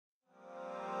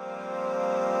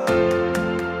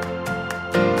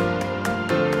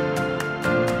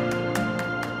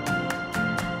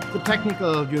The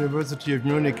Technical University of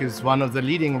Munich is one of the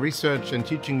leading research and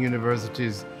teaching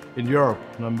universities in Europe,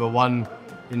 #1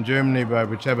 in Germany by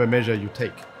whichever measure you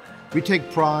take. We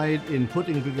take pride in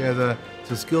putting together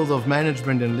the skills of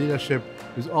management and leadership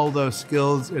with all those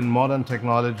skills in modern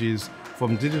technologies,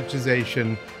 from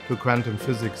digitization to quantum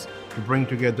physics, to bring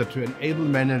together to enable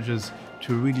managers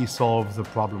to really solve the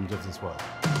problems of this world.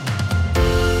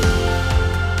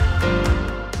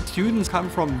 Students come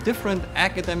from different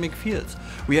academic fields.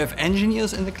 We have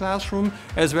engineers in the classroom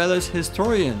as well as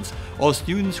historians or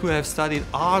students who have studied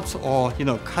arts or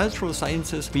cultural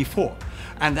sciences before.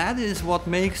 And that is what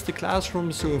makes the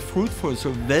classroom so fruitful,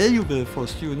 so valuable for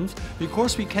students,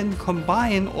 because we can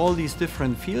combine all these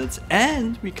different fields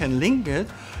and we can link it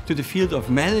to the field of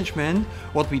management,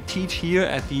 what we teach here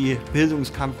at the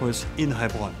Bildungscampus in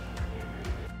Heilbronn.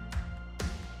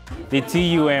 The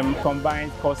TUM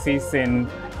combines courses in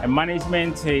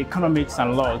management, economics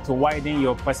and law to widen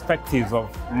your perspective of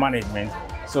management.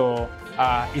 So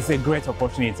it's a great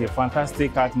opportunity, a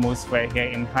fantastic atmosphere here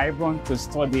in Heilbronn to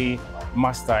study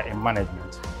Master in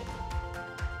Management.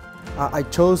 I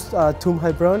chose TUM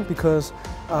Heilbronn because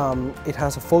it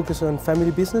has a focus on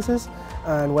family businesses,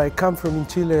 and where I come from in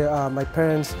Chile, my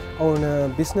parents own a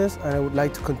business and I would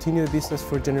like to continue the business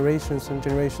for generations and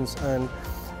generations, and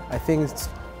I think it's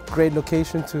a great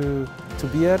location to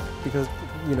be at because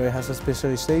it has a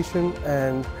specialization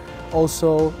and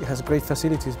also it has great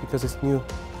facilities because it's new.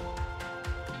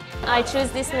 I chose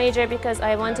this major because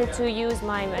I wanted to use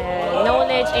my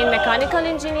knowledge in mechanical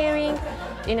engineering,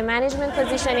 in a management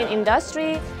position in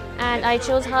industry, and I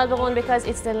chose Heilbronn because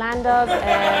it's the land of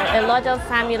a lot of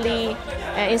family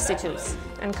institutes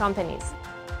and companies.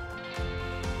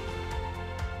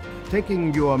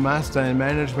 Taking your Master in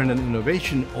Management and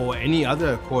Innovation or any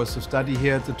other course of study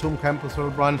here at the TUM Campus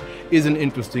Heilbronn is an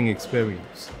interesting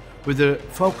experience. With a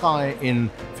foci in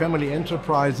family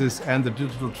enterprises and the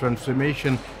digital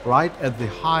transformation right at the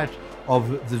heart of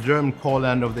the German core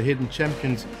land of the hidden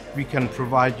champions, we can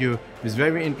provide you with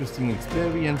very interesting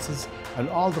experiences and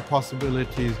all the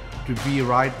possibilities to be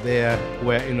right there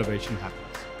where innovation happens.